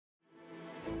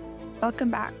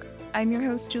Welcome back. I'm your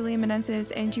host, Julia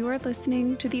Menezes, and you are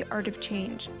listening to The Art of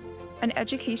Change, an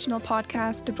educational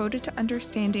podcast devoted to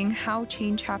understanding how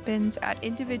change happens at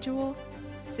individual,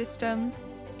 systems,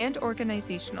 and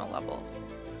organizational levels.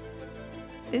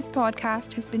 This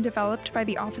podcast has been developed by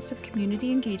the Office of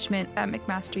Community Engagement at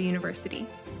McMaster University.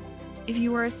 If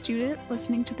you are a student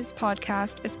listening to this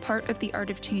podcast as part of the Art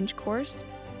of Change course,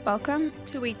 welcome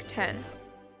to Week 10.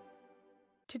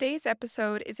 Today's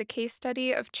episode is a case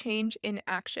study of change in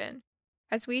action,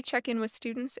 as we check in with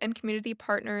students and community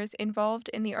partners involved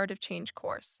in the Art of Change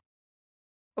course.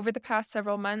 Over the past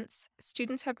several months,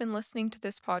 students have been listening to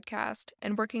this podcast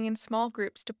and working in small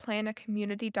groups to plan a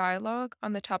community dialogue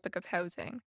on the topic of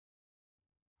housing.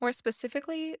 More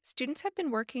specifically, students have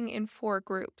been working in 4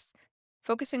 groups,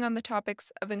 focusing on the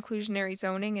topics of inclusionary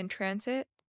zoning and transit,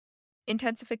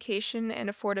 intensification and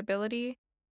affordability,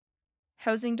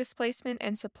 housing displacement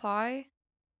and supply,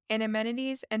 and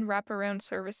amenities and wraparound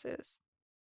services.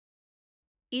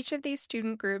 Each of these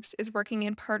student groups is working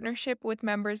in partnership with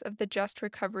members of the Just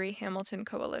Recovery Hamilton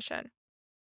Coalition.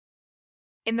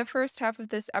 In the first half of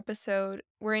this episode,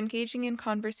 we're engaging in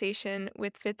conversation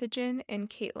with Vithajan and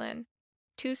Caitlin,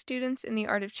 2 students in the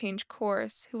Art of Change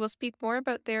course who will speak more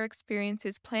about their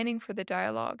experiences planning for the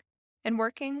dialogue and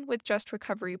working with Just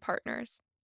Recovery partners.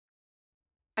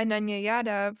 Ananya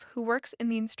Yadav, who works in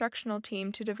the instructional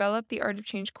team to develop the Art of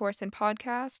Change course and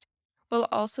podcast, will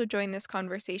also join this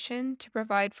conversation to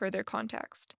provide further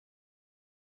context.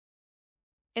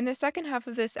 In the second half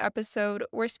of this episode,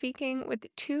 we're speaking with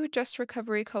 2 Just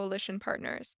Recovery Coalition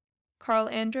partners, Carl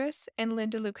Andrus and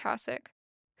Linda Lukasic,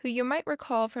 who you might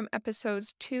recall from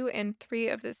episodes 2 and 3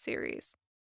 of this series.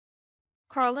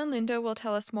 Carl and Linda will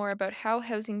tell us more about how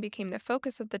housing became the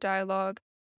focus of the dialogue,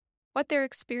 what their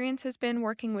experience has been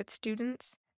working with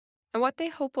students, and what they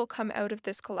hope will come out of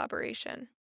this collaboration.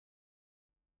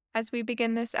 As we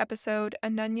begin this episode,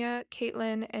 Ananya,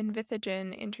 Caitlin, and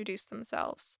Vithajan introduce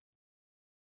themselves.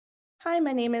 Hi,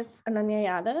 my name is Ananya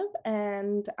Yadav,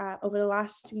 and over the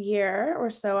last year or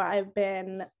so, I've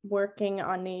been working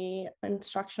on the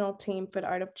instructional team for the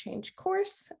Art of Change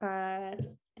course,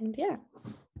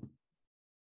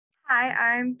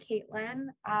 Hi, I'm Caitlin.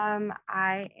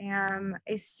 I am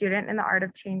a student in the Art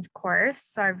of Change course,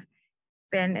 so I've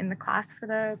been in the class for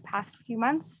the past few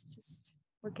months, just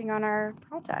working on our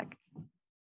project.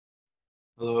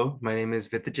 Hello, my name is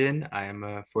Vithajan. I am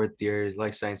a 4th-year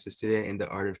life sciences student in the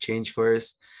Art of Change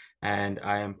course, and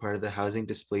I am part of the Housing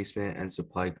Displacement and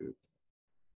Supply group.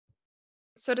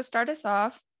 So to start us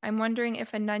off, I'm wondering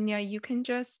if Ananya, you can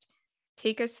just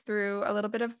take us through a little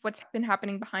bit of what's been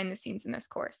happening behind the scenes in this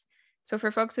course. So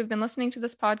for folks who've been listening to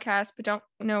this podcast but don't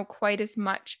know quite as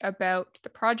much about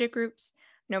the project groups,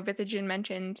 I know Vithajan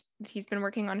mentioned that he's been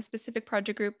working on a specific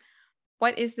project group.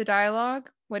 What is the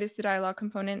dialogue? What is the dialogue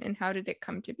component, and how did it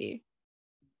come to be?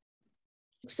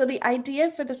 So the idea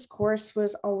for this course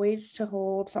was always to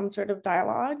hold some sort of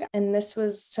dialogue, and this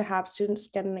was to have students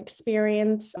get an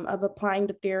experience of applying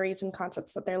the theories and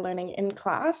concepts that they're learning in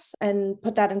class and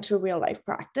put that into real life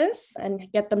practice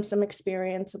and get them some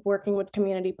experience of working with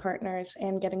community partners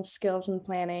and getting skills in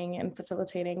planning and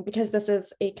facilitating, because this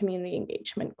is a community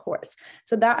engagement course.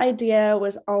 So that idea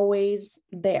was always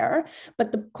there,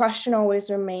 but the question always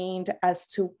remained as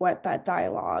to what that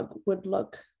dialogue would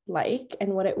look like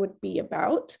and what it would be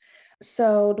about.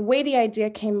 So the way the idea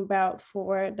came about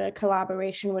for the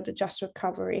collaboration with the Just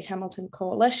Recovery Hamilton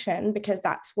Coalition, because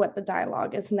that's what the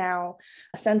dialogue is now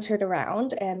centered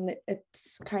around, and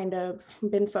it's kind of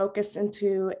been focused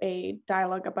into a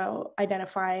dialogue about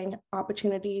identifying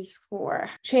opportunities for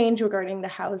change regarding the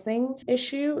housing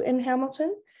issue in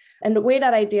Hamilton. And the way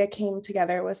that idea came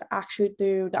together was actually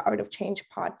through the Art of Change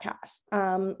podcast.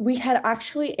 We had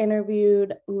actually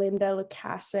interviewed Linda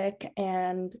Lukasic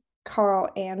and Carl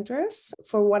Andrus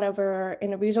for one of our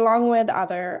interviews, along with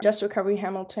other Just Recovery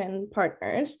Hamilton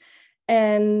partners.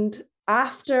 And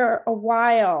after a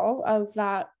while of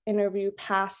that interview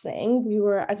passing, we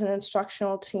were as an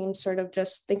instructional team sort of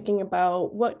just thinking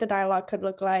about what the dialogue could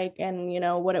look like and,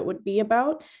 what it would be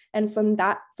about. And from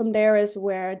there is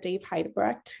where Dave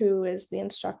Heidebrecht, who is the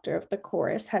instructor of the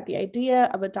course, had the idea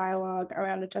of a dialogue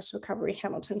around the Just Recovery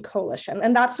Hamilton Coalition.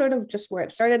 And that's sort of just where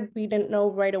it started. We didn't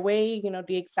know right away,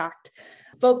 the exact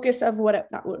focus of what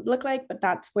that would look like, but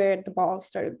that's where the ball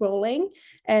started rolling.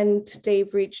 And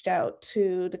Dave reached out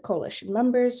to the coalition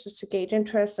members just to gauge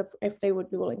interest of if they would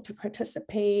be willing to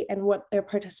participate and what their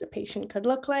participation could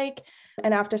look like.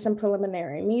 And after some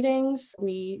preliminary meetings,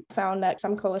 we found that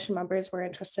some coalition members were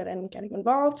interested in getting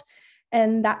involved.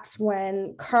 And that's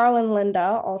when Carl and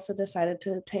Linda also decided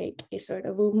to take a sort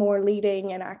of more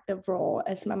leading and active role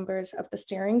as members of the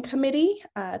steering committee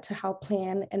to help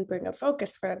plan and bring a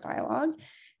focus for the dialogue.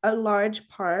 A large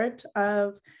part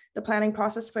of the planning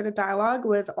process for the dialogue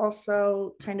was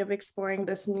also kind of exploring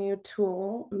this new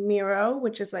tool, Miro,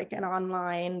 which is like an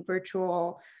online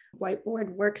virtual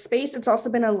whiteboard workspace. It's also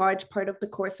been a large part of the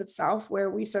course itself, where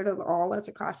we sort of all as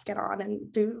a class get on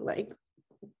and do like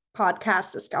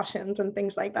podcast discussions and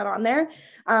things like that on there.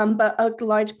 But a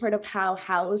large part of how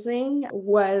housing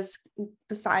was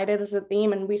decided as a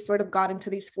theme, and we sort of got into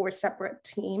these 4 separate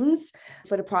teams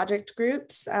for the project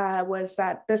groups, was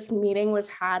that this meeting was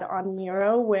had on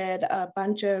Miro with a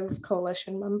bunch of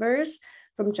coalition members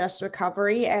from Just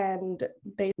Recovery, and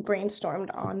they brainstormed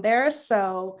on there.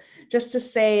 So just to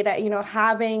say that,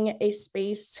 having a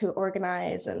space to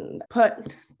organize and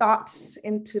put thoughts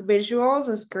into visuals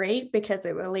is great, because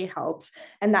it really helps.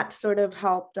 And that sort of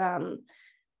helped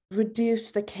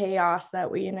reduce the chaos that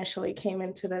we initially came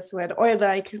into this with, or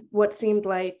like what seemed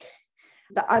like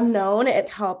the unknown. It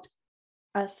helped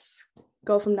us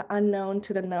go from the unknown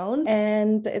to the known.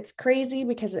 And it's crazy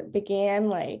because it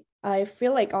began I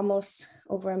feel like almost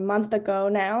over a month ago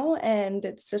now, and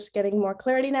it's just getting more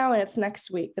clarity now, and it's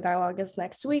next week. The dialogue is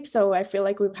next week. So I feel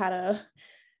like we've had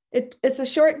it's a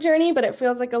short journey, but it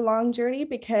feels like a long journey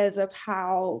because of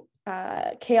how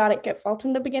chaotic it felt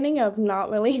in the beginning of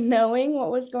not really knowing what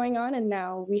was going on. And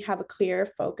now we have a clear,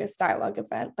 focused dialogue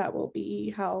event that will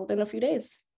be held in a few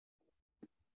days.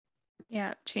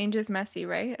 Yeah, change is messy,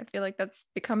 right? I feel like that's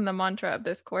become the mantra of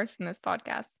this course and this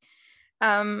podcast.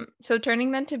 So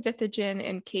turning then to Vithijin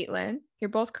and Caitlin, you're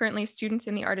both currently students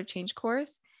in the Art of Change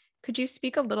course. Could you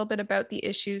speak a little bit about the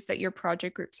issues that your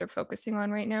project groups are focusing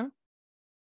on right now?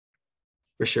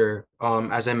 For sure.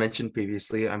 As I mentioned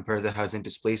previously, I'm part of the Housing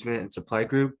Displacement and Supply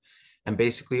group. And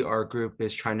basically our group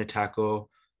is trying to tackle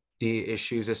the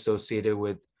issues associated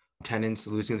with tenants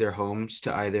losing their homes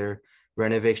to either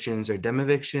rent evictions or dem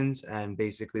evictions. And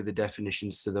basically the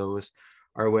definitions to those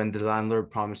are when the landlord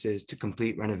promises to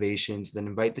complete renovations, then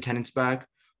invite the tenants back,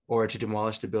 or to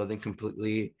demolish the building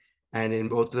completely. And in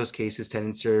both of those cases,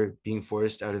 tenants are being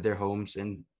forced out of their homes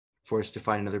and forced to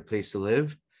find another place to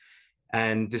live.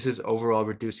 And this is overall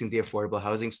reducing the affordable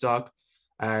housing stock,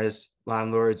 as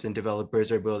landlords and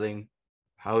developers are building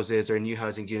houses or new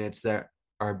housing units that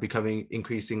are becoming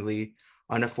increasingly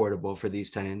unaffordable for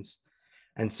these tenants.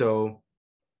 And so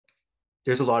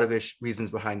there's a lot of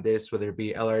reasons behind this, whether it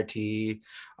be LRT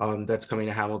that's coming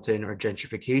to Hamilton, or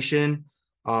gentrification.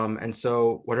 And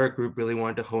so what our group really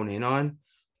wanted to hone in on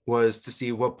was to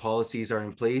see what policies are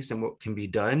in place and what can be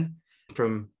done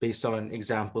based on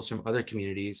examples from other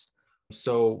communities.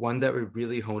 So one that we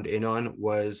really honed in on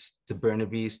was the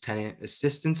Burnaby's Tenant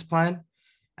Assistance Plan.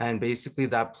 And basically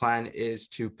that plan is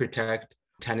to protect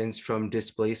tenants from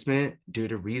displacement due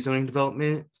to rezoning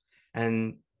development.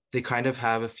 And they kind of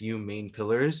have a few main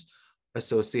pillars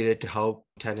associated to help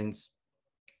tenants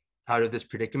out of this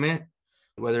predicament,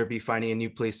 whether it be finding a new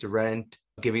place to rent,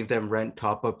 giving them rent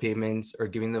top-up payments, or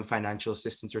giving them financial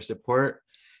assistance or support.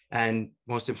 And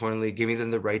most importantly, giving them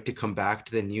the right to come back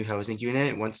to the new housing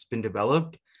unit once it's been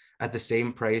developed at the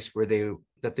same price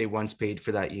that they once paid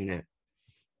for that unit.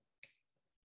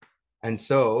 And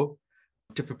so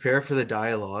to prepare for the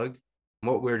dialogue,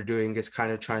 what we're doing is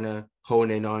kind of trying to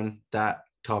hone in on that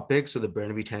topic, so the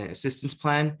Burnaby Tenant Assistance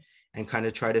Plan, and kind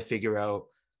of try to figure out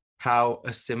how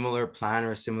a similar plan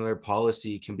or a similar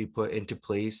policy can be put into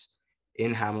place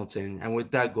in Hamilton. And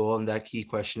with that goal and that key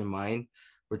question in mind,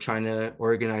 we're trying to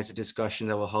organize a discussion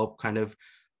that will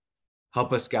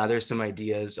help us gather some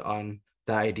ideas on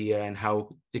the idea and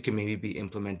how it can maybe be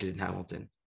implemented in Hamilton.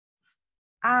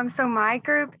 So my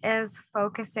group is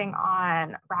focusing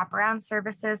on wraparound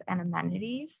services and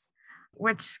amenities,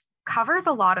 which covers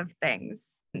a lot of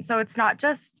things. And so it's not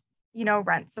just,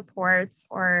 rent supports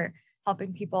or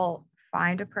helping people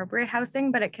find appropriate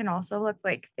housing, but it can also look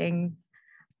like things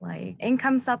like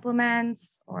income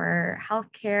supplements or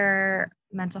healthcare,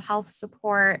 mental health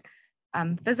support,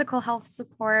 physical health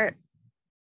support,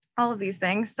 all of these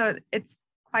things. So it's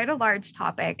quite a large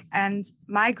topic. And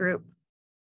my group,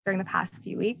 during the past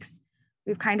few weeks,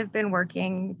 we've kind of been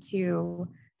working to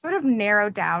sort of narrow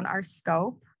down our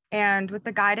scope. And with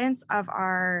the guidance of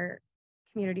our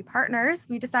community partners,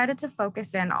 we decided to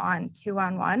focus in on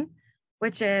 211,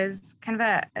 which is kind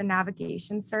of a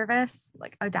navigation service,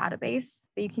 like a database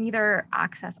that you can either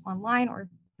access online or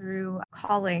through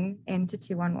calling into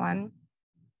 211.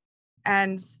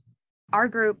 And our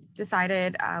group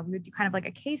decided we would do kind of like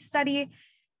a case study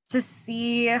to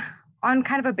see on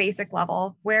kind of a basic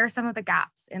level where some of the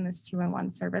gaps in this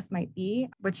 2-in-1 service might be,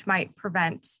 which might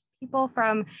prevent people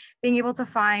from being able to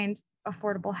find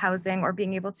affordable housing or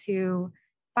being able to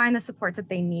find the supports that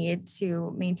they need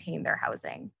to maintain their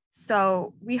housing.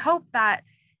 So we hope that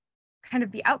kind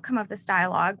of the outcome of this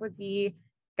dialogue would be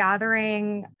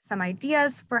gathering some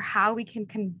ideas for how we can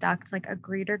conduct like a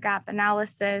greater gap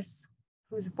analysis,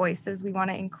 whose voices we want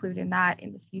to include in that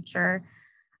in the future,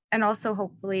 and also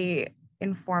hopefully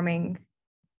informing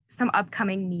some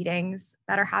upcoming meetings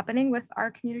that are happening with our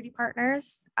community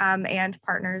partners and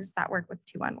partners that work with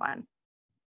 2-in-1.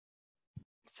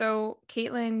 So,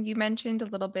 Caitlin, you mentioned a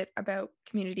little bit about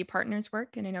community partners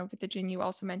work, and I know Vithajan, you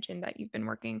also mentioned that you've been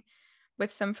working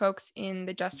with some folks in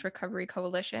the Just Recovery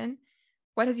Coalition.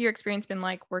 What has your experience been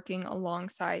like working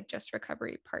alongside Just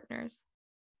Recovery partners?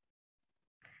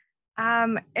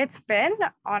 It's been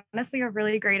honestly a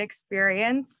really great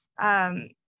experience.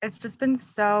 It's just been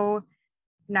so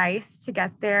nice to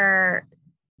get their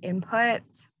input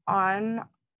on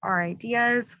our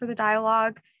ideas for the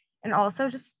dialogue. And also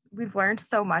just we've learned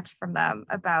so much from them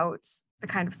about the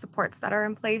kind of supports that are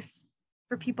in place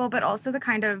for people, but also the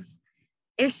kind of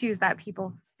issues that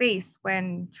people face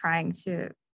when trying to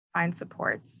find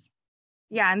supports.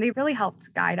 Yeah, and they really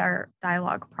helped guide our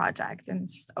dialogue project. And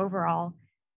it's just overall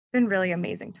been really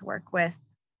amazing to work with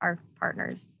our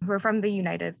partners who are from the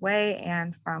United Way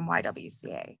and from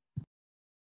YWCA.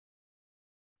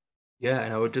 Yeah,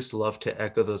 and I would just love to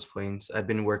echo those points. I've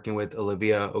been working with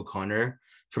Olivia O'Connor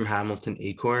from Hamilton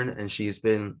Acorn, and she's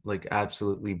been like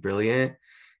absolutely brilliant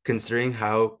considering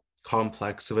how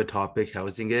complex of a topic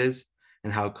housing is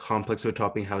and how complex of a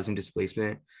topic housing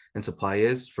displacement and supply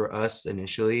is. For us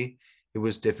initially, it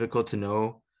was difficult to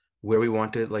know where we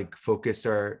want to like focus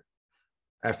our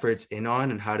efforts in on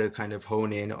and how to kind of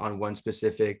hone in on one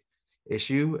specific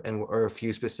issue and or a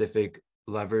few specific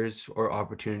levers or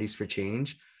opportunities for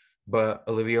change. But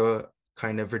Olivia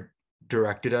kind of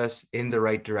directed us in the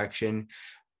right direction.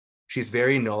 She's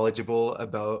very knowledgeable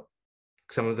about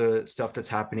some of the stuff that's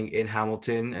happening in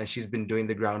Hamilton, and she's been doing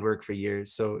the groundwork for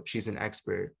years, so she's an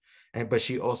expert. But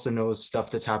she also knows stuff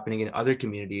that's happening in other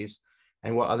communities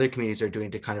and what other communities are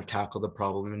doing to kind of tackle the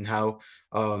problem and how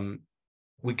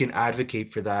we can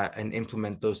advocate for that and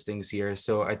implement those things here.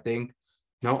 So I think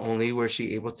not only was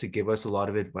she able to give us a lot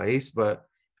of advice, but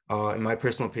in my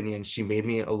personal opinion, she made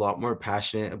me a lot more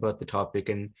passionate about the topic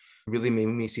and really made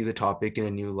me see the topic in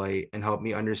a new light and helped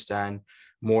me understand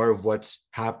more of what's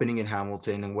happening in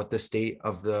Hamilton and what the state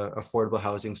of the affordable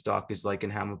housing stock is like in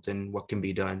Hamilton, what can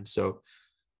be done. So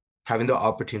having the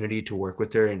opportunity to work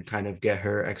with her and kind of get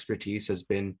her expertise has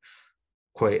been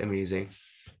quite amazing.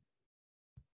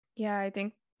 Yeah, I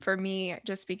think for me,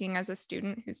 just speaking as a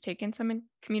student who's taken some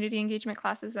community engagement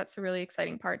classes, that's a really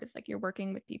exciting part. Is like you're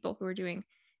working with people who are doing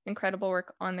incredible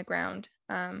work on the ground.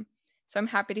 So I'm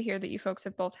happy to hear that you folks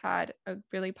have both had a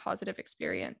really positive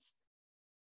experience.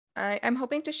 I'm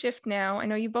hoping to shift now. I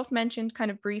know you both mentioned kind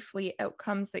of briefly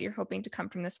outcomes that you're hoping to come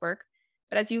from this work,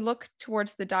 but as you look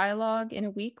towards the dialogue in a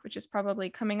week, which is probably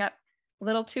coming up a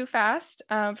little too fast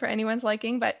for anyone's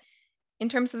liking, but in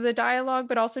terms of the dialogue,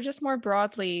 but also just more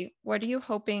broadly, what are you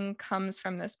hoping comes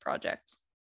from this project?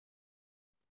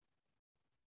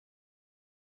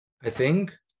 I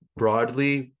think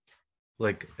broadly,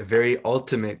 like a very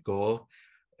ultimate goal,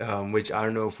 which I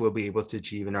don't know if we'll be able to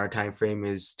achieve in our time frame,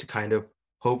 is to kind of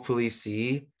hopefully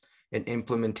see an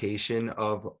implementation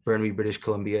of Burnaby, British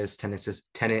Columbia's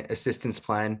tenant assistance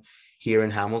plan here in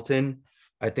Hamilton.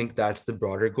 I think that's the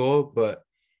broader goal, but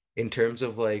in terms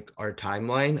of like our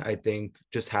timeline, I think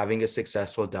just having a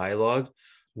successful dialogue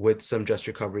with some Just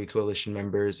Recovery Coalition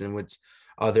members and with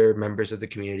other members of the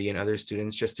community and other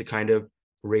students, just to kind of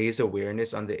raise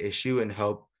awareness on the issue and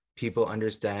help people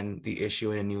understand the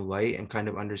issue in a new light and kind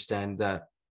of understand that,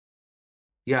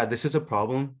 yeah, this is a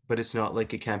problem, but it's not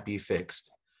like it can't be fixed.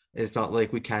 It's not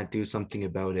like we can't do something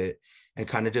about it, and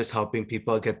kind of just helping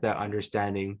people get that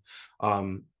understanding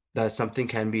that something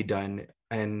can be done.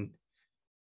 And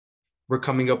we're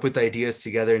coming up with ideas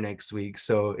together next week.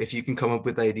 So if you can come up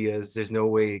with ideas, there's no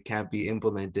way it can't be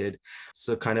implemented.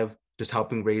 So kind of just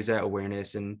helping raise that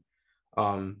awareness and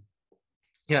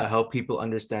help people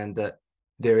understand that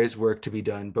there is work to be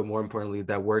done, but more importantly,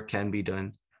 that work can be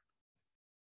done.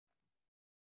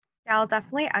 Yeah, I'll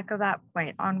definitely echo that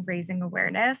point on raising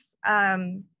awareness.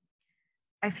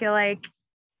 I feel like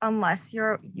unless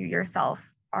you yourself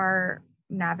are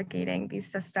navigating these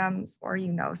systems, or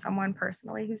you know someone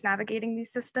personally who's navigating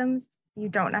these systems, you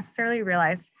don't necessarily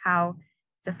realize how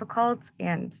difficult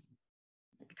and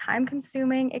time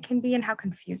consuming it can be and how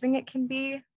confusing it can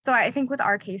be. So I think with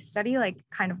our case study, like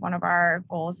kind of one of our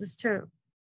goals is to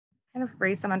kind of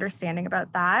raise some understanding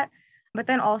about that. But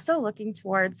then also looking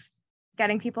towards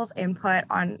getting people's input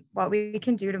on what we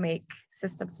can do to make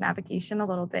systems navigation a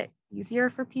little bit easier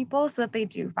for people so that they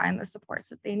do find the supports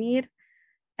that they need.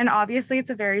 And obviously it's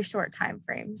a very short time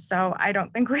frame. So I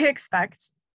don't think we expect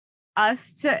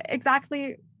us to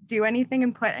exactly do anything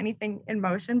and put anything in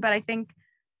motion, but I think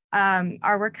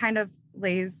our work kind of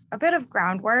lays a bit of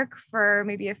groundwork for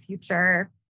maybe a future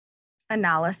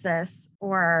analysis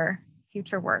or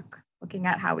future work looking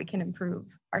at how we can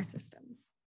improve our systems.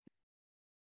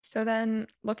 So then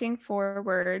looking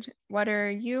forward, what are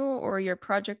you or your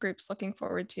project groups looking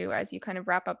forward to as you kind of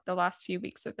wrap up the last few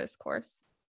weeks of this course?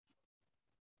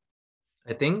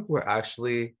 I think we're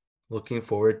actually looking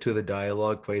forward to the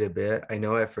dialogue quite a bit. I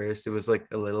know at first it was like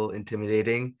a little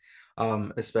intimidating,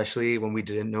 especially when we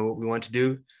didn't know what we want to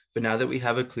do. But now that we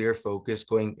have a clear focus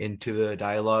going into the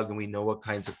dialogue and we know what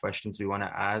kinds of questions we want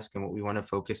to ask and what we want to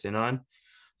focus in on,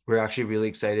 we're actually really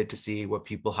excited to see what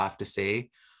people have to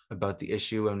say about the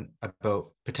issue and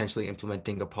about potentially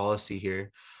implementing a policy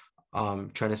here.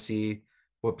 Trying to see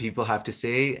what people have to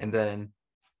say, and then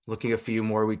looking a few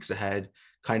more weeks ahead,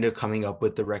 kind of coming up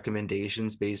with the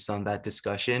recommendations based on that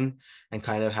discussion, and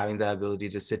kind of having the ability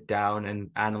to sit down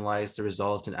and analyze the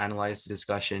results and analyze the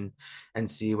discussion and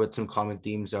see what some common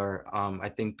themes are. I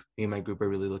think me and my group are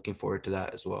really looking forward to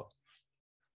that as well.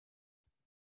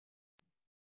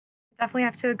 Definitely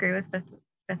have to agree with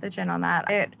Vithagen on that.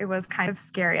 It was kind of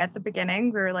scary at the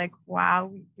beginning. We were like,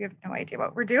 wow, we have no idea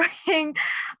what we're doing.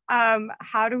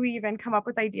 How do we even come up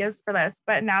with ideas for this?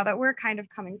 But now that we're kind of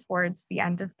coming towards the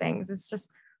end of things, it's just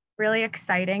really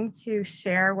exciting to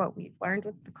share what we've learned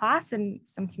with the class and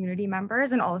some community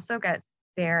members, and also get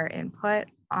their input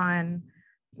on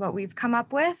what we've come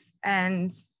up with.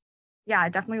 And yeah,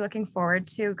 definitely looking forward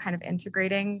to kind of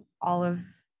integrating all of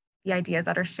the ideas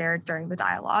that are shared during the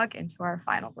dialogue into our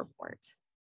final report.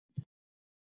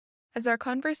 As our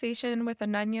conversation with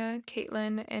Ananya,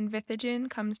 Caitlin, and Vithagen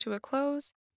comes to a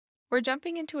close, we're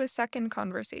jumping into a second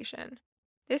conversation,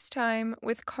 this time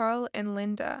with Carl and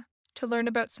Linda, to learn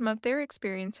about some of their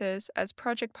experiences as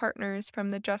project partners from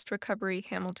the Just Recovery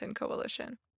Hamilton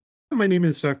Coalition. My name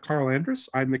is Carl Andrus.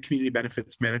 I'm the Community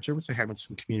Benefits Manager with the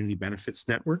Hamilton Community Benefits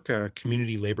Network, a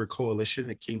community labor coalition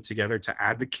that came together to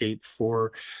advocate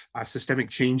for systemic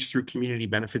change through community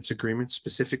benefits agreements,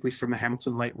 specifically from the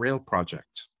Hamilton Light Rail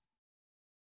project.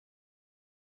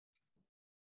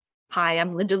 Hi,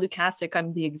 I'm Linda Lukasik.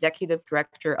 I'm the Executive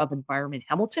Director of Environment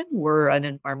Hamilton. We're an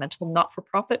environmental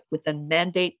not-for-profit with a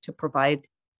mandate to provide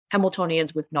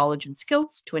Hamiltonians with knowledge and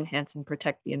skills to enhance and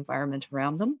protect the environment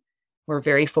around them. We're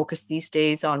very focused these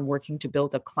days on working to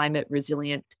build a climate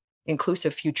resilient,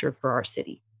 inclusive future for our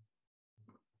city.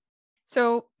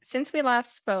 So since we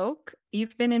last spoke,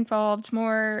 you've been involved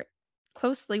more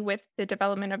closely with the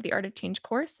development of the Art of Change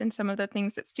course and some of the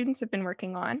things that students have been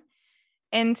working on.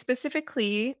 And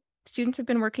specifically, students have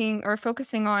been working or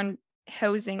focusing on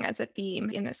housing as a theme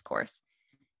in this course.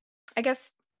 I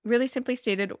guess, really simply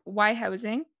stated, why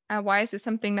housing? Why is this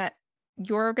something that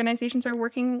your organizations are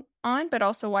working on, but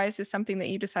also why is this something that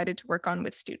you decided to work on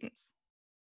with students?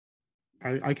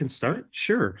 I can start?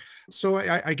 Sure. So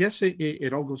I guess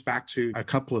it all goes back to a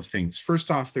couple of things. First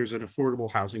off, there's an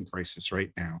affordable housing crisis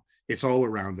right now. It's all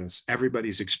around us.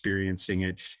 Everybody's experiencing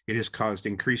it. It has caused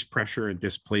increased pressure and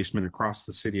displacement across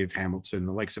the city of Hamilton,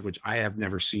 the likes of which I have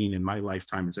never seen in my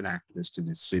lifetime as an activist in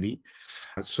this city.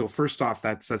 So first off,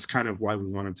 that's kind of why we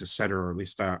wanted to center, or at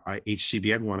least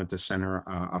HCBN wanted to center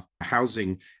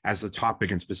housing as the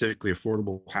topic, and specifically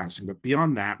affordable housing. But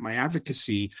beyond that, my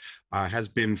advocacy has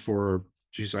been for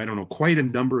quite a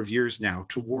number of years now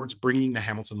towards bringing the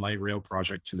Hamilton Light Rail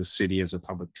project to the city as a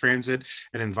public transit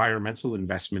and environmental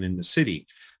investment in the city.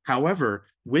 However,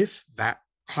 with that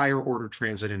higher order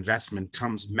transit investment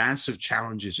comes massive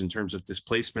challenges in terms of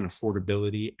displacement,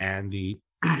 affordability, and the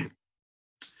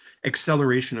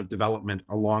acceleration of development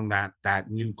along that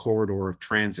new corridor of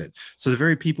transit. So the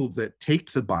very people that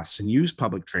take the bus and use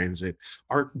public transit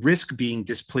are at risk being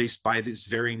displaced by this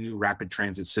very new rapid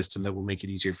transit system that will make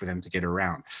it easier for them to get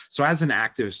around. So as an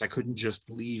activist, I couldn't just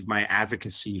leave my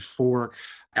advocacy for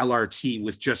LRT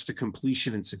with just a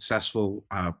completion and successful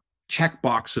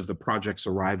checkbox of the project's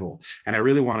arrival. And I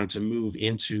really wanted to move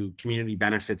into community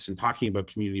benefits and talking about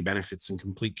community benefits and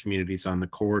complete communities on the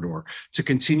corridor to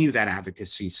continue that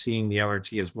advocacy, seeing the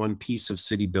LRT as one piece of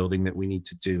city building that we need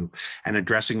to do, and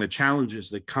addressing the challenges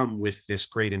that come with this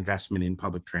great investment in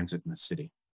public transit in the city.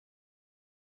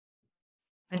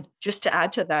 And just to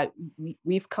add to that,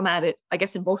 we've come at it, I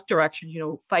guess, in both directions,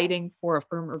 fighting for a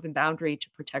firm urban boundary to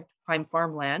protect prime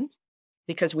farmland,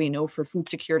 because we know for food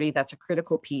security, that's a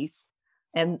critical piece.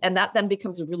 And that then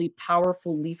becomes a really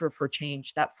powerful lever for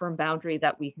change. That firm boundary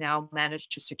that we've now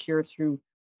managed to secure through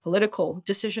political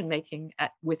decision making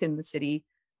within the city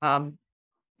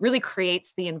really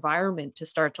creates the environment to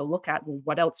start to look at, well,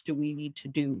 what else do we need to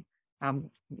do?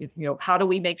 How do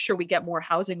we make sure we get more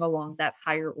housing along that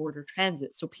higher order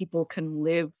transit so people can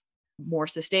live more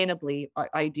sustainably,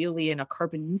 ideally in a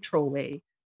carbon neutral way?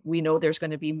 We know there's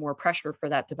going to be more pressure for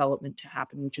that development to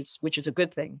happen, which is a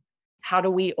good thing. How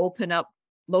do we open up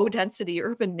low density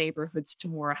urban neighborhoods to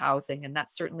more housing? And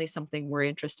that's certainly something we're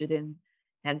interested in,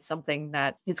 and something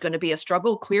that is going to be a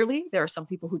struggle. Clearly, there are some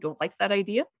people who don't like that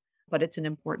idea, but it's an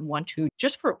important one too,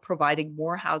 just for providing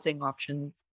more housing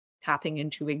options, tapping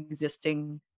into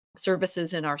existing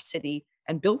services in our city,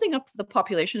 and building up the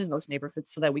population in those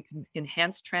neighborhoods so that we can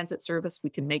enhance transit service.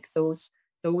 We can make those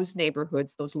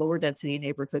neighborhoods, those lower density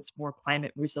neighborhoods, more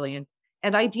climate resilient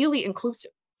and ideally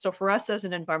inclusive. So for us as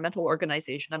an environmental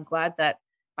organization, I'm glad that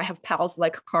I have pals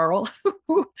like Carl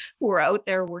who are out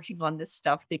there working on this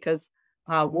stuff, because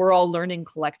we're all learning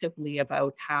collectively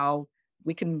about how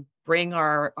we can bring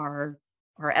our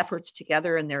efforts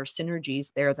together, and there are synergies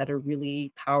there that are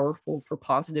really powerful for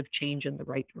positive change in the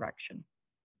right direction.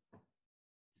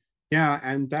 Yeah,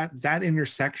 and that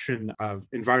intersection of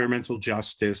environmental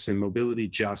justice and mobility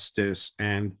justice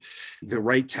and the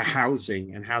right to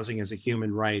housing, and housing as a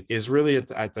human right, is really at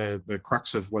the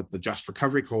crux of what the Just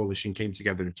Recovery Coalition came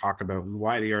together to talk about, and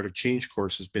why the Art of Change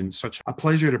course has been such a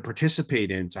pleasure to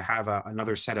participate in, to have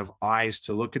another set of eyes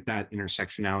to look at that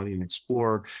intersectionality and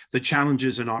explore the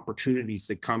challenges and opportunities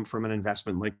that come from an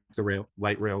investment like the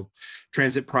light rail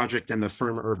transit project and the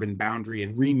firm urban boundary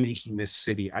and remaking this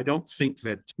city. I don't think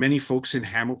that many folks in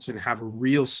Hamilton have a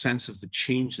real sense of the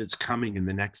change that's coming in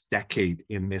the next decade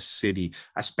in this city,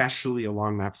 especially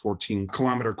along that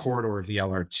 14-kilometer corridor of the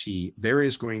LRT. There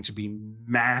is going to be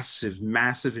massive,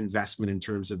 massive investment in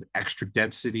terms of extra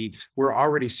density. We're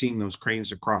already seeing those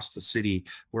cranes across the city.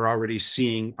 We're already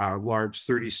seeing large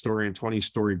 30-story and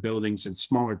 20-story buildings and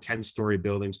smaller 10-story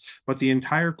buildings, but the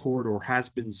entire corridor has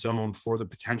been zoned for the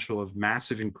potential of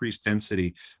massive increased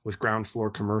density with ground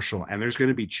floor commercial, and there's going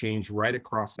to be change right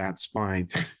across that spine.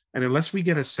 And unless we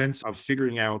get a sense of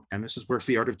figuring out, and this is where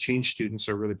the Art of Change students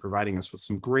are really providing us with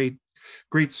some great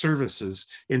services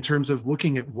in terms of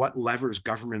looking at what levers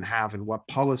government have and what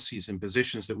policies and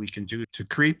positions that we can do to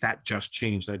create that just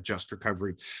change, that just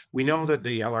recovery. We know that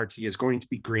the LRT is going to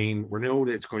be green. We know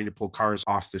that it's going to pull cars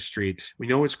off the street. We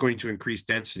know it's going to increase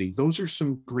density. Those are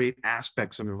some great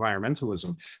aspects of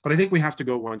environmentalism. But I think we have to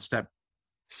go one step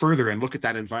further and look at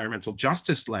that environmental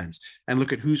justice lens and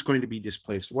look at who's going to be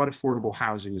displaced, what affordable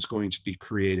housing is going to be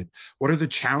created, what are the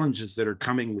challenges that are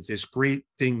coming with this great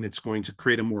thing that's going to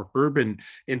create a more urban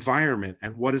environment,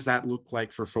 and what does that look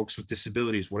like for folks with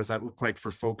disabilities? What does that look like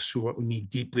for folks who need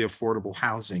deeply affordable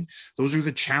housing? Those are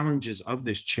the challenges of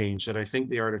this change that I think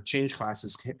the Art of Change class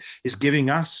is giving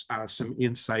us some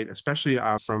insight, especially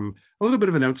from a little bit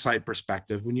of an outside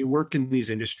perspective. When you work in these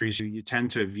industries, you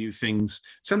tend to view things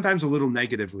sometimes a little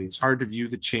negatively. It's hard to view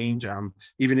the change.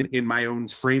 Even in my own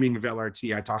framing of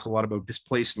LRT, I talk a lot about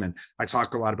displacement. I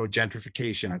talk a lot about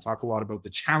gentrification. I talk a lot about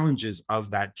the challenges of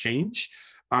that change.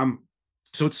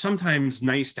 So it's sometimes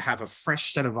nice to have a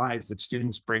fresh set of eyes that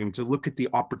students bring to look at the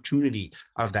opportunity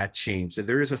of that change, that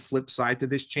there is a flip side to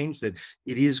this change, that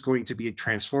it is going to be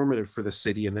transformative for the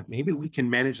city, and that maybe we can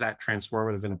manage that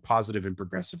transformative in a positive and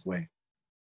progressive way.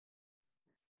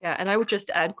 Yeah, and I would just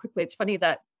add quickly, it's funny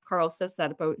that Carl says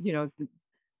that about,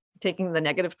 taking the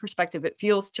negative perspective. It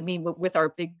feels to me with our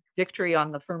big victory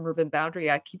on the firm urban boundary,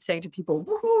 I keep saying to people,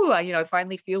 woohoo, I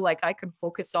finally feel like I can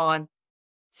focus on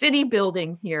city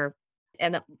building here.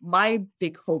 And my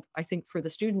big hope, I think, for the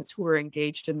students who are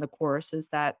engaged in the course is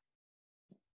that,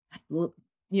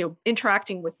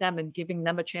 interacting with them and giving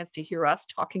them a chance to hear us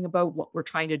talking about what we're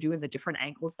trying to do and the different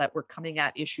angles that we're coming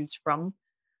at issues from,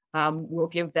 will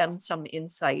give them some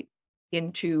insight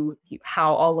into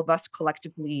how all of us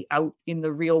collectively out in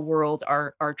the real world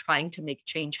are trying to make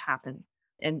change happen.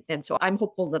 And so I'm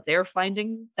hopeful that they're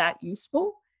finding that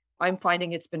useful. I'm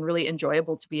finding it's been really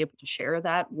enjoyable to be able to share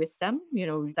that with them,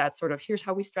 that sort of, here's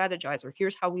how we strategize, or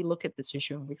here's how we look at this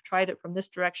issue. And we've tried it from this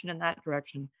direction and that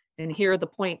direction. And here are the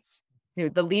points,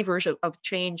 the levers of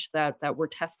change that we're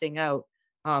testing out.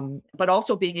 But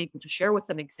also being able to share with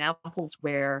them examples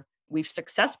where we've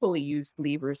successfully used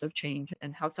levers of change,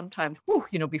 and how sometimes,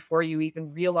 before you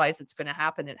even realize it's going to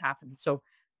happen, it happens. So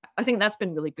I think that's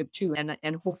been really good too,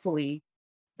 and hopefully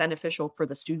beneficial for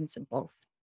the students involved.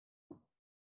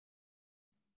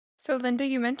 So Linda,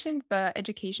 you mentioned the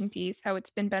education piece, how it's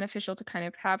been beneficial to kind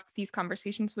of have these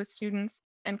conversations with students.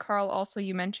 And Carl, also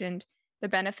you mentioned the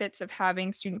benefits of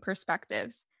having student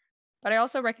perspectives. But I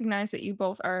also recognize that you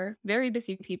both are very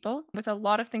busy people with a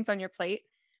lot of things on your plate.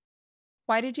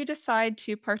 Why did you decide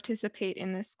to participate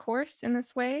in this course in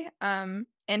this way? And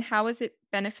how is it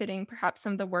benefiting perhaps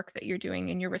some of the work that you're doing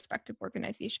in your respective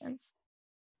organizations?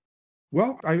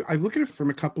 Well, I look at it from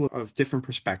a couple of different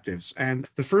perspectives. And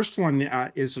the first one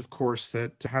is, of course,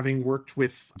 that having worked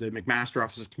with the McMaster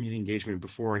Office of Community Engagement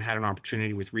before and had an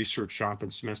opportunity with Research Shop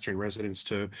and semester in residence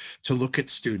to look at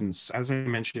students, as I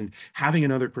mentioned, having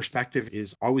another perspective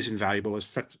is always invaluable,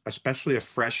 especially a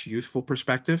fresh, youthful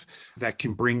perspective that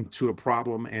can bring to a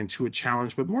problem and to a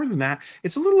challenge. But more than that,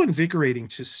 it's a little invigorating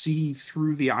to see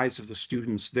through the eyes of the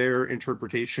students their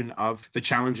interpretation of the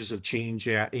challenges of change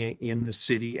in the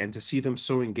city, and to see them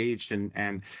so engaged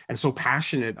and so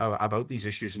passionate about these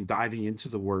issues and diving into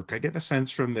the work. I get the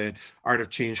sense from the Art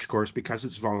of Change course, because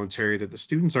it's voluntary, that the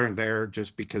students aren't there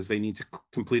just because they need to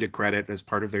complete a credit as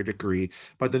part of their degree,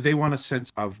 but that they want a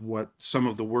sense of what some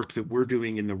of the work that we're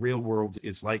doing in the real world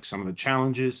is like, some of the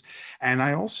challenges. And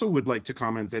I also would like to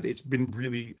comment that it's been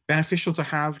really beneficial to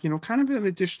have, kind of an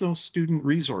additional student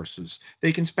resources.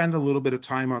 They can spend a little bit of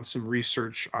time on some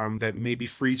research that maybe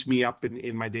frees me up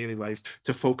in my daily life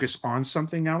to focus on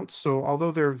something else. So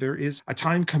although there is a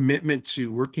time commitment to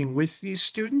working with these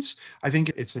students, I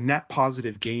think it's a net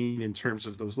positive gain in terms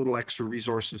of those little extra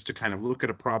resources to kind of look at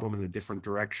a problem in a different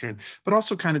direction, but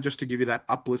also kind of just to give you that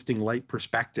uplifting light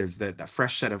perspective that a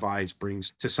fresh set of eyes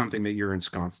brings to something that you're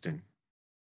ensconced in.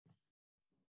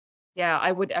 Yeah,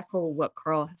 I would echo what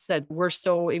Carl has said. We're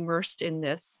so immersed in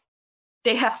this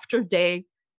day after day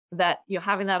that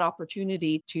having that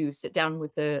opportunity to sit down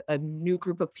with a new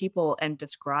group of people and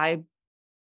describe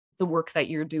the work that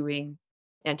you're doing,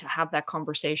 and to have that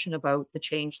conversation about the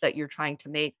change that you're trying to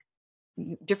make.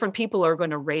 Different people are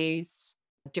going to raise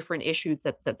different issues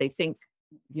that they think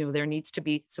there needs to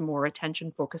be some more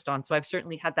attention focused on. So I've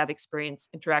certainly had that experience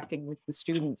interacting with the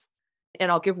students.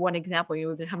 And I'll give one example.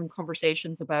 We've been having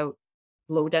conversations about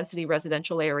low density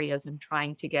residential areas and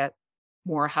trying to get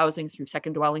more housing through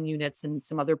second dwelling units and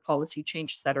some other policy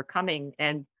changes that are coming.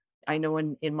 And I know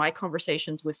in my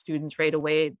conversations with students right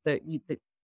away, the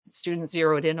students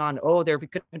zeroed in on, there are going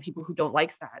to be people who don't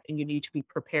like that. And you need to be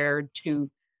prepared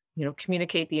to,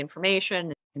 communicate the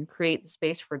information and create the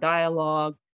space for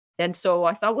dialogue. And so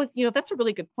I thought, that's a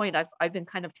really good point. I've been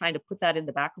kind of trying to put that in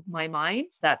the back of my mind.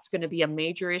 That's going to be a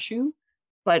major issue.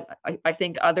 But I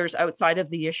think others outside of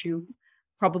the issue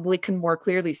probably can more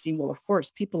clearly see, well, of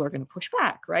course, people are going to push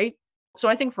back, right? So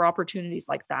I think for opportunities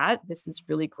like that, this is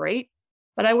really great.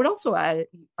 But I would also add,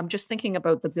 I'm just thinking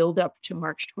about the build up to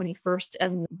March 21st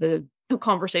and the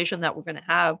conversation that we're going to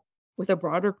have with a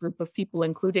broader group of people,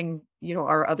 including,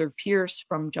 our other peers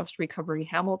from Just Recovery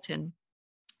Hamilton.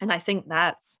 And I think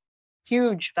that's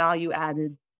huge value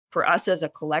added for us as a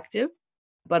collective,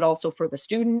 but also for the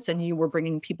students. And you were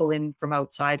bringing people in from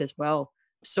outside as well.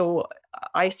 So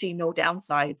I see no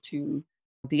downside to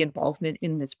the involvement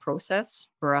in this process.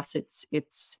 For us,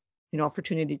 it's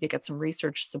opportunity to get some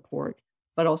research support,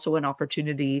 but also an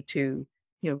opportunity to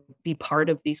be part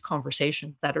of these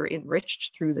conversations that are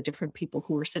enriched through the different people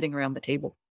who are sitting around the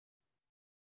table.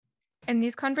 In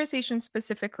these conversations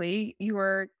specifically, you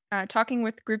were talking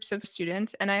with groups of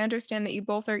students, and I understand that you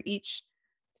both are each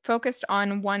focused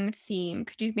on one theme.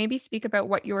 Could you maybe speak about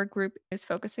what your group is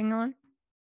focusing on?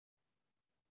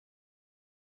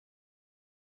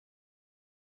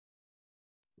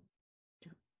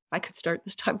 I could start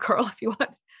this time, Carl, if you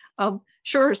want.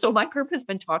 Sure. So my group has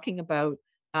been talking about,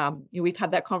 we've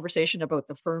had that conversation about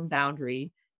the firm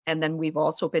boundary, and then we've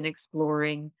also been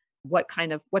exploring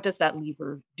what does that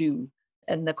lever do?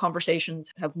 And the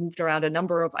conversations have moved around a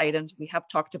number of items. We have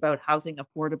talked about housing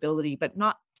affordability, but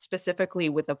not specifically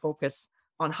with a focus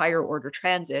on higher order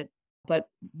transit, but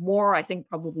more, I think,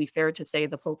 probably fair to say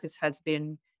the focus has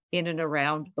been in and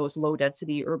around those low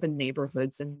density urban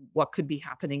neighborhoods and what could be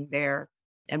happening there,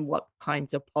 and what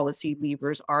kinds of policy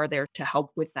levers are there to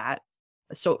help with that.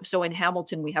 So in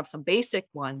Hamilton, we have some basic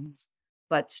ones,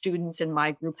 but students in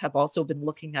my group have also been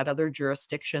looking at other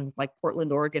jurisdictions like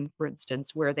Portland, Oregon, for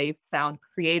instance, where they've found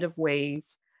creative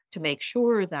ways to make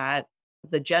sure that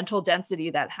the gentle density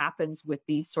that happens with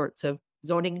these sorts of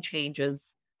zoning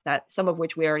changes, that some of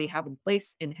which we already have in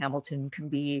place in Hamilton, can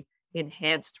be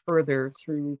enhanced further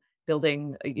through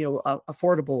building,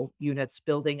 affordable units,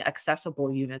 building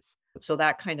accessible units. So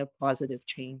that kind of positive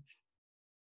change.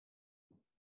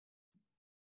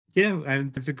 Yeah,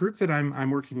 and the group that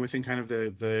I'm working with in kind of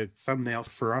the thumbnail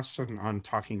for us on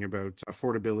talking about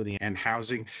affordability and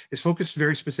housing is focused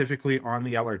very specifically on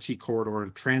the LRT corridor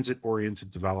and transit oriented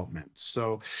development.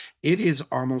 So it is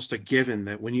almost a given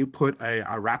that when you put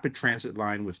a rapid transit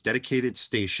line with dedicated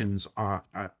stations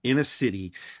in a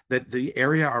city, that the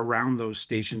area around those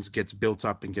stations gets built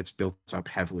up and gets built up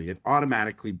heavily. It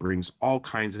automatically brings all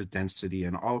kinds of density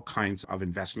and all kinds of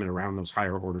investment around those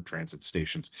higher order transit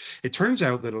stations. It turns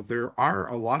out that there are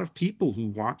a lot of people who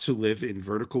want to live in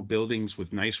vertical buildings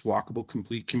with nice walkable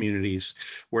complete communities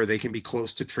where they can be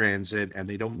close to transit and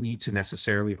they don't need to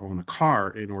necessarily own a car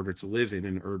in order to live in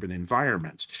an urban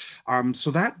environment.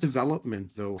 So that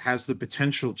development, though, has the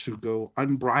potential to go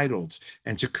unbridled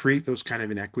and to create those kind of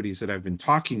inequities that I've been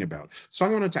talking about. So I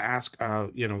wanted to ask,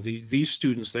 these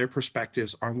students, their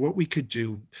perspectives on what we could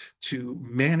do to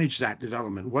manage that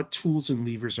development. What tools and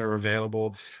levers are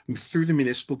available through the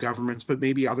municipal governments, but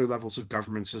maybe other levels of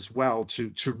governments as well,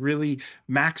 to really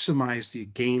maximize the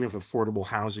gain of affordable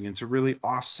housing and to really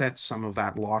offset some of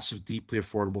that loss of deeply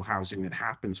affordable housing that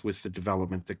happens with the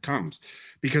development that comes.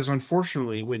 Because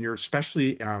unfortunately, when you're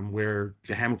especially where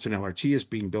the Hamilton LRT is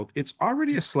being built, it's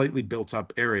already a slightly built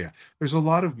up area. There's a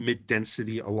lot of mid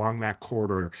density along that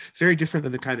corridor, very different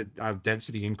than the kind of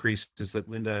density increases that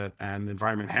Linda and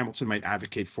Environment Hamilton might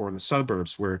advocate for in the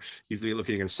suburbs, where you'd be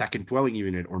looking at a second dwelling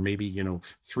unit or maybe,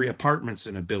 3 apartments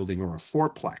in a building or a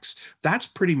fourplex. That's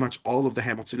pretty much all of the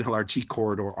Hamilton LRT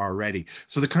corridor already.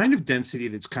 So the kind of density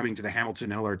that's coming to the Hamilton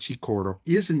LRT corridor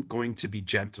isn't going to be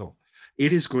gentle.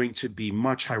 It is going to be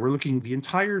much higher. We're looking, the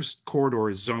entire corridor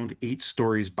is zoned 8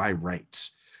 stories by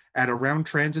rights. At around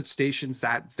transit stations,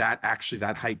 that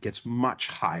height gets much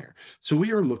higher. So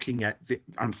we are looking at,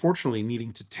 unfortunately,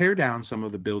 needing to tear down some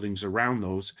of the buildings around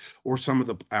those, or some of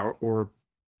the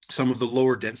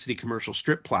lower density commercial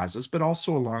strip plazas, but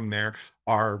also along there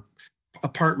are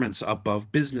apartments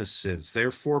above businesses. They're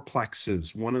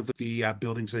fourplexes. One of the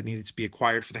buildings that needed to be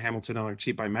acquired for the Hamilton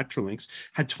LRT by Metrolinx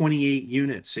had 28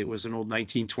 units. It was an old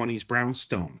 1920s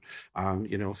brownstone, a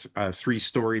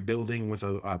 3-story building with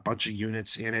a bunch of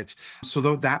units in it. So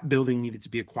though that building needed to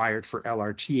be acquired for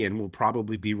LRT and will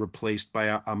probably be replaced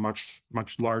by a much,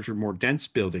 much larger, more dense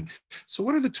building. So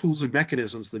what are the tools and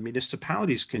mechanisms the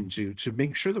municipalities can do to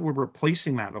make sure that we're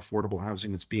replacing that affordable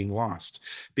housing that's being lost?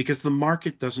 Because the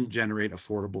market doesn't generate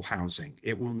affordable housing.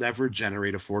 It will never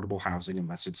generate affordable housing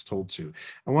unless it's told to.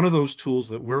 And one of those tools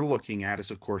that we're looking at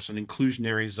is, of course, an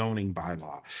inclusionary zoning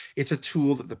bylaw. It's a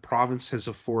tool that the province has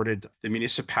afforded the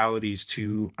municipalities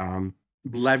to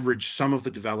leverage some of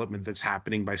the development that's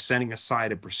happening by setting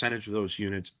aside a percentage of those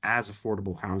units as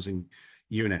affordable housing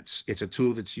units. It's a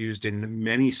tool that's used in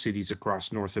many cities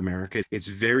across North America. It's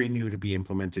very new to be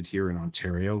implemented here in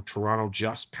Ontario. Toronto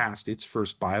just passed its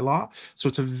first bylaw, so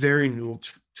it's a very new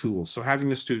tool. So having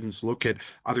the students look at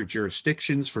other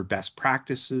jurisdictions for best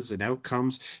practices and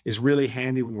outcomes is really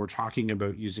handy when we're talking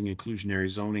about using inclusionary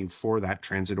zoning for that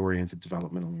transit-oriented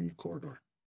development along the corridor.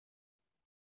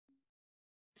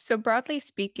 So broadly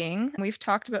speaking, we've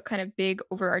talked about kind of big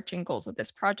overarching goals of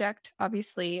this project.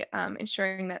 Obviously,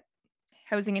 ensuring that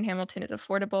housing in Hamilton is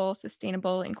affordable,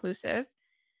 sustainable, inclusive.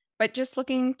 But just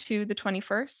looking to the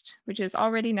 21st, which is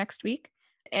already next week,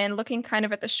 and looking kind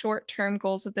of at the short-term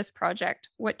goals of this project,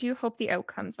 what do you hope the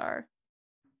outcomes are?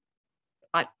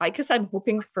 I guess I'm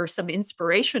hoping for some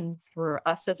inspiration for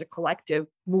us as a collective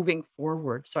moving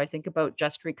forward. So I think about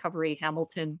Just Recovery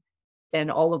Hamilton and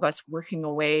all of us working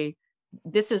away.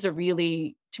 This is to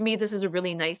me, this is a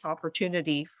really nice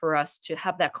opportunity for us to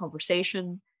have that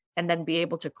conversation and then be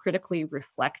able to critically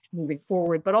reflect moving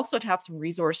forward, but also to have some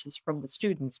resources from the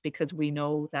students, because we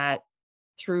know that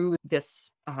through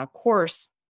this course,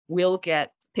 we'll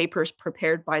get papers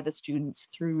prepared by the students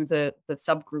through the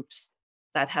subgroups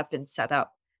that have been set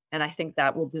up. And I think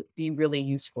that will be really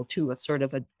useful too, a sort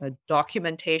of a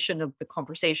documentation of the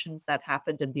conversations that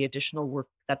happened and the additional work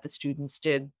that the students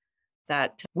did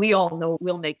that we all know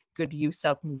we'll make good use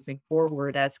of moving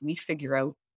forward as we figure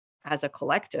out as a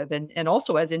collective and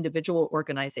also as individual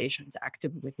organizations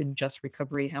active within Just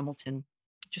Recovery Hamilton,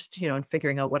 just, and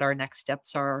figuring out what our next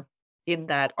steps are in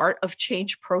that art of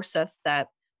change process that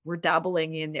we're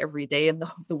dabbling in every day in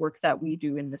the work that we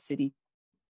do in the city.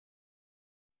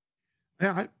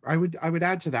 Yeah, I would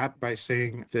add to that by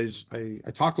saying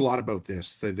I talk a lot about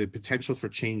this, the potential for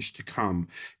change to come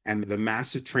and the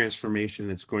massive transformation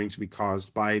that's going to be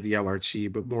caused by the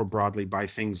LRT, but more broadly by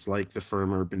things like the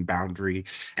firm urban boundary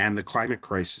and the climate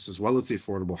crisis, as well as the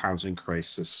affordable housing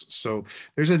crisis. So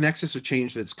there's a nexus of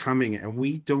change that's coming, and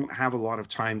we don't have a lot of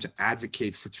time to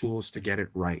advocate for tools to get it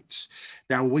right.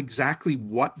 Now, exactly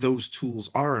what those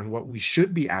tools are and what we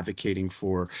should be advocating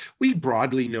for, we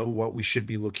broadly know what we should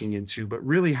be looking into, but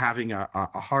really having a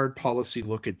hard policy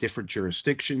look at different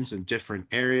jurisdictions and different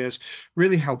areas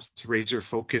really helps to razor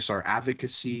focus our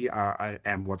advocacy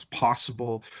and what's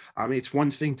possible. It's one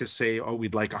thing to say, oh,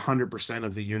 we'd like 100%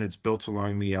 of the units built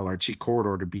along the LRT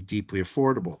corridor to be deeply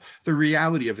affordable. The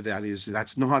reality of that is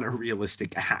that's not a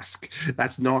realistic ask.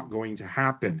 That's not going to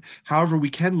happen. However, we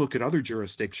can look at other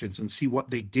jurisdictions and see what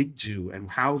they did do and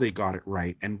how they got it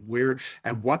right and where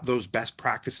and what those best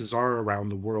practices are around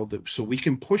the world, so we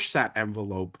can push that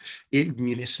envelope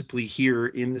municipally here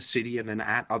in the city and then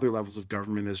at other levels of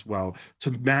government as well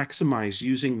to maximize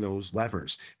using those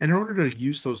levers. And in order to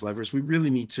use those levers, we really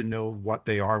need to know what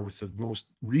they are with the most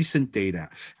recent data.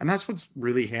 And that's what's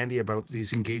really handy about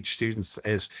these engaged students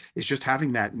is just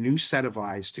having that new set of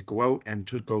eyes to go out and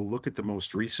to go look at the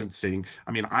most recent thing.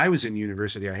 I mean, I was in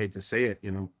university, I hate to say it,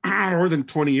 more than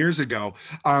 20 years ago.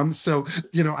 So,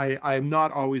 I'm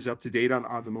not always up to date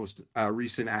on the most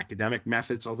recent academic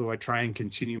methods, although I try and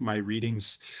continue my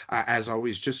readings as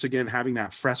always, just again, having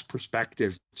that fresh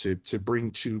perspective to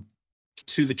bring to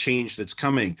the change that's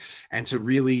coming and to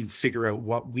really figure out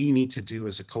what we need to do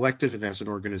as a collective and as an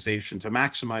organization to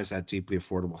maximize that deeply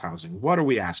affordable housing. What are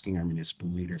we asking our municipal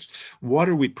leaders? What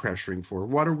are we pressuring for?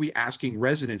 What are we asking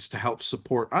residents to help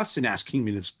support us in asking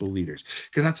municipal leaders?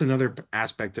 Because that's another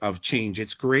aspect of change.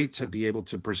 It's great to be able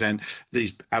to present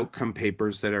these outcome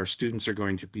papers that our students are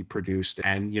going to be produced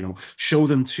and, show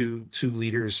them to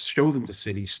leaders, show them to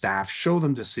city staff, show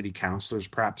them to city councilors,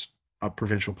 perhaps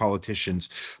provincial politicians,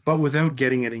 but without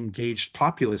getting an engaged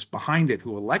populace behind it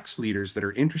who elects leaders that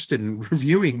are interested in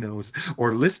reviewing those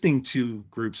or listening to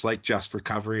groups like Just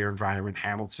Recovery or Environment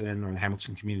Hamilton or the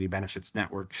Hamilton Community Benefits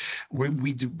Network.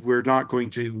 We're not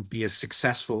going to be as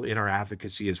successful in our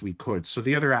advocacy as we could. So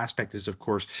the other aspect is, of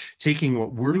course, taking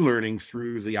what we're learning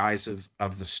through the eyes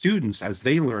of the students as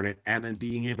they learn it, and then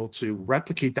being able to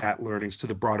replicate that learnings to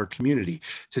the broader community,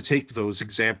 to take those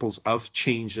examples of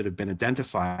change that have been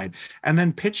identified and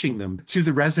then pitching them to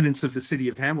the residents of the city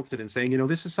of Hamilton and saying,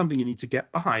 this is something you need to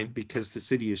get behind because the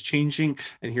city is changing,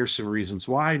 and here's some reasons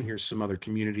why, and here's some other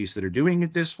communities that are doing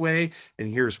it this way, and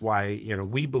here's why,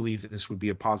 we believe that this would be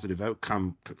a positive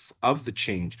outcome of the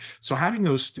change. So having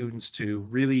those students to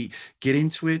really get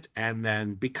into it, and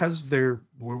then because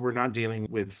we're not dealing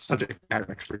with subject matter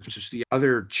experts, which is the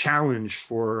other challenge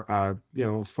for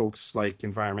folks like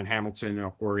Environment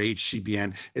Hamilton or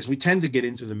HCBN, is we tend to get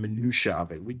into the minutia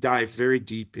of it. We dive very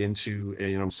deep into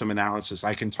some analysis.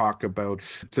 I can talk about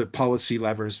the policy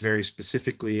levers very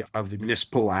specifically of the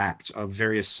Municipal Act, of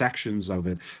various sections of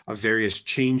it, of various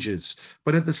changes.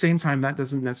 But at the same time, that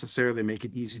doesn't necessarily make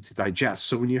it easy to digest.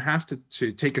 So when you have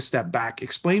to take a step back,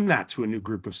 explain that to a new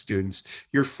group of students,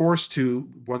 you're forced to,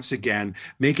 once again,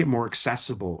 make it more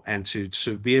accessible, and to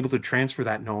be able to transfer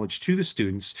that knowledge to the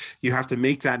students, you have to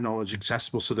make that knowledge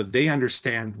accessible so that they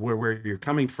understand where you're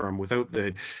coming from without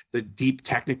the deep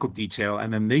technical detail,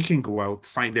 and then they can go out,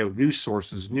 find out new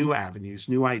sources, new avenues,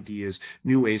 new ideas,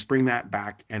 new ways, bring that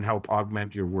back and help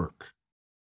augment your work.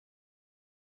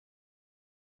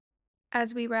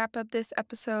 As we wrap up this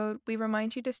episode, we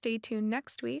remind you to stay tuned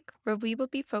next week, where we will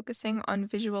be focusing on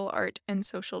visual art and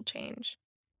social change.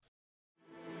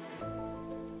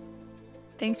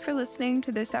 Thanks for listening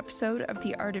to this episode of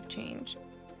The Art of Change.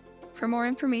 For more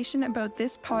information about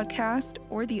this podcast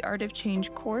or the Art of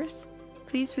Change course,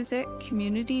 please visit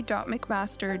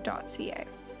community.mcmaster.ca.